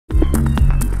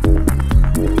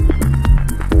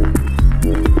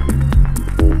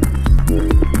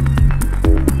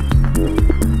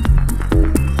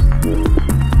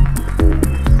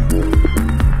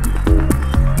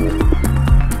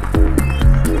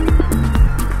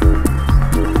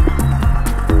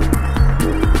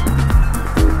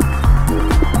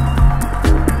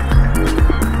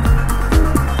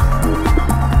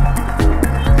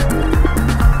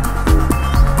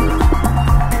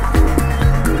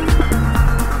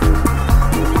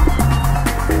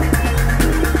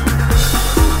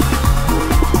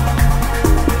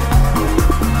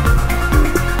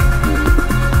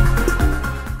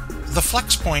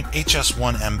FlexPoint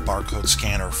HS-1M barcode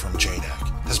scanner from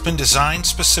JADAK has been designed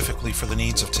specifically for the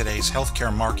needs of today's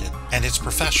healthcare market and its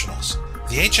professionals.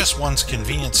 The HS-1's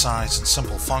convenient size and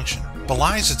simple function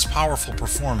belies its powerful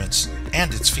performance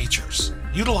and its features.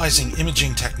 Utilizing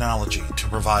imaging technology to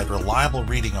provide reliable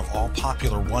reading of all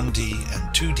popular 1D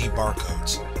and 2D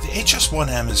barcodes, the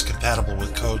HS-1M is compatible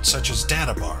with codes such as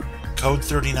Databar, Code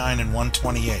 39 and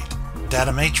 128,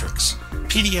 Data Matrix,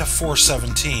 PDF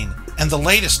 417, and the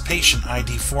latest patient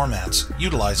ID formats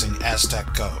utilizing Aztec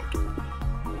Code.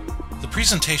 The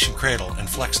presentation cradle and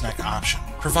flex neck option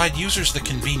provide users the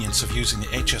convenience of using the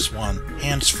HS-1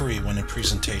 hands-free when in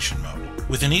presentation mode.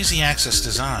 With an easy access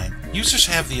design, users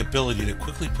have the ability to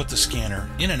quickly put the scanner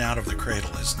in and out of the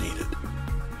cradle as needed.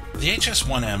 The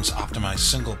HS-1M's optimized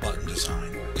single button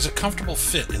design is a comfortable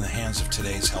fit in the hands of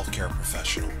today's healthcare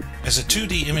professional. As a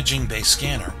 2D imaging-based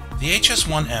scanner, the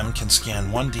HS-1M can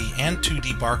scan 1D and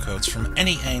 2D barcodes from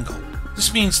any angle.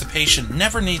 This means the patient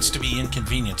never needs to be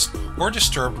inconvenienced or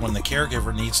disturbed when the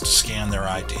caregiver needs to scan their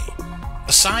ID.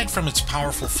 Aside from its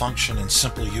powerful function and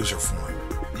simple user form,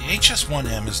 the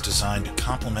HS-1M is designed to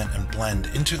complement and blend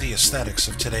into the aesthetics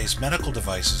of today's medical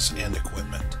devices and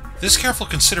equipment. This careful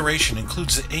consideration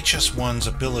includes the HS-1's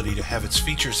ability to have its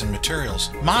features and materials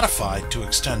modified to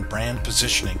extend brand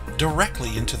positioning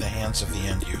directly into the hands of the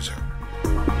end user.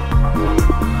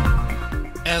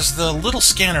 As the little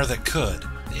scanner that could,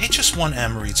 the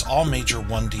HS-1M reads all major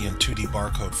 1D and 2D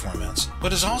barcode formats,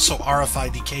 but is also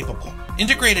RFID capable.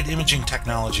 Integrated imaging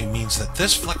technology means that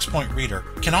this FlexPoint reader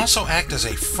can also act as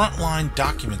a frontline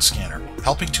document scanner,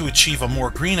 helping to achieve a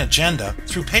more green agenda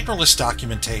through paperless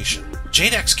documentation.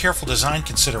 JADAK's careful design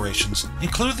considerations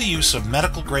include the use of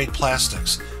medical-grade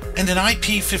plastics and an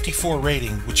IP54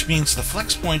 rating, which means the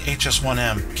FlexPoint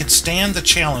HS-1M can stand the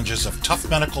challenges of tough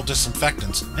medical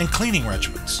disinfectants and cleaning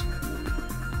regimens.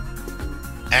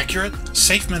 Accurate,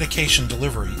 safe medication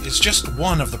delivery is just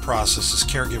one of the processes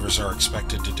caregivers are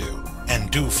expected to do, and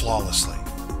do flawlessly.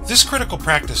 This critical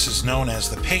practice is known as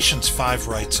the patient's 5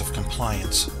 rights of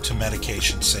compliance to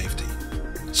medication safety.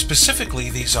 Specifically,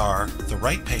 these are the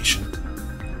right patient,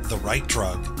 the right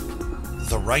drug,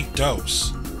 the right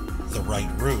dose, the right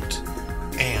route,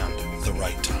 and the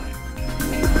right time.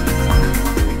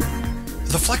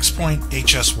 The FlexPoint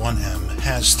HS-1M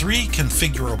has 3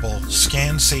 configurable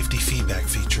scan safety feedback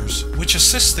features which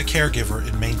assist the caregiver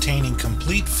in maintaining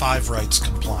complete 5 rights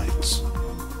compliance.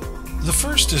 The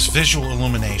first is visual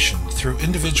illumination through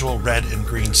individual red and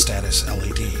green status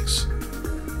LEDs.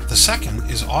 The second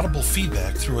is audible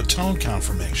feedback through a tone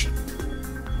confirmation.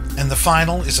 And the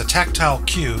final is a tactile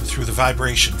cue through the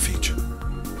vibration feature.